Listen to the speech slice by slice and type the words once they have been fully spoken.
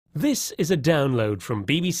This is a download from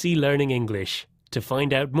BBC Learning English. To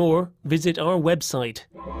find out more, visit our website.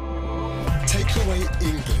 Takeaway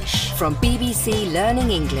English From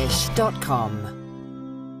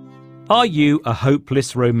bbclearningenglish.com. Are you a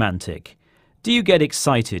hopeless romantic? Do you get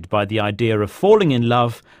excited by the idea of falling in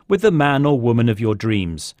love with the man or woman of your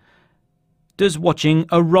dreams? Does watching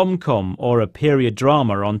a rom-com or a period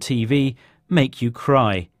drama on TV make you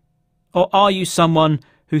cry? Or are you someone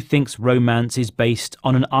who thinks romance is based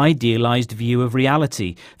on an idealised view of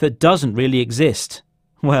reality that doesn't really exist?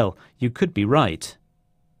 Well, you could be right.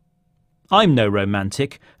 I'm no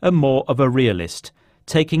romantic, and more of a realist,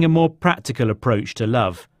 taking a more practical approach to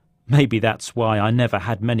love. Maybe that's why I never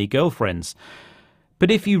had many girlfriends. But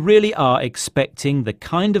if you really are expecting the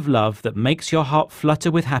kind of love that makes your heart flutter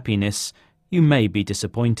with happiness, you may be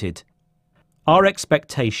disappointed. Our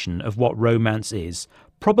expectation of what romance is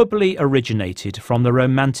probably originated from the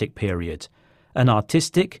Romantic period, an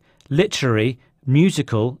artistic, literary,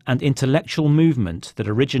 musical and intellectual movement that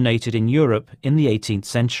originated in Europe in the 18th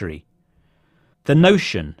century. The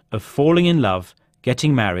notion of falling in love,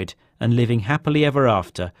 getting married and living happily ever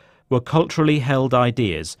after were culturally held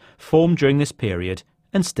ideas formed during this period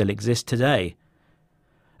and still exist today.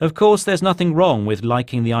 Of course, there's nothing wrong with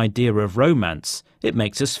liking the idea of romance. It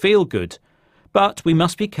makes us feel good. But we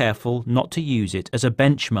must be careful not to use it as a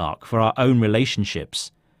benchmark for our own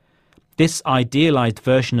relationships. This idealised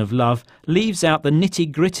version of love leaves out the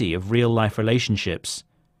nitty-gritty of real-life relationships.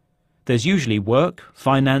 There's usually work,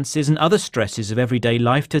 finances and other stresses of everyday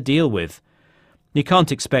life to deal with. You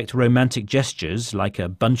can't expect romantic gestures like a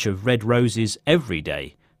bunch of red roses every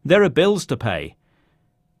day. There are bills to pay.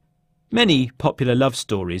 Many popular love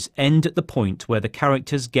stories end at the point where the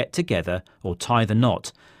characters get together or tie the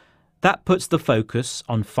knot. That puts the focus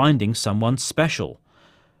on finding someone special.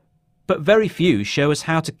 But very few show us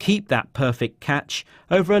how to keep that perfect catch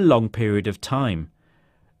over a long period of time.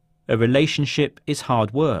 A relationship is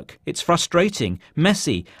hard work. It's frustrating,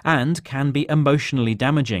 messy, and can be emotionally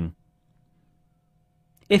damaging.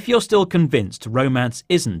 If you're still convinced romance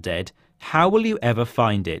isn't dead, how will you ever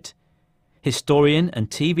find it? Historian and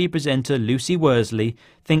TV presenter Lucy Worsley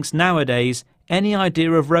thinks nowadays any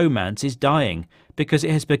idea of romance is dying because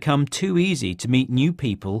it has become too easy to meet new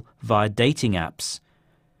people via dating apps.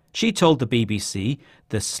 She told the BBC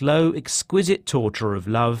the slow, exquisite torture of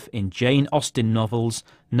love in Jane Austen novels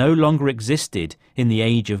no longer existed in the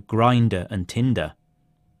age of Grindr and Tinder.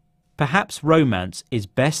 Perhaps romance is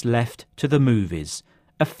best left to the movies,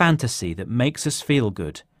 a fantasy that makes us feel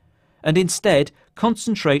good, and instead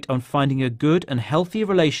concentrate on finding a good and healthy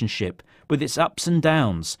relationship with its ups and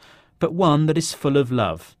downs, but one that is full of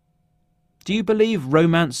love. Do you believe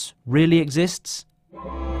romance really exists?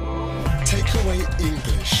 Takeaway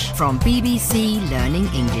English From BBC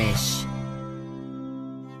Learning English.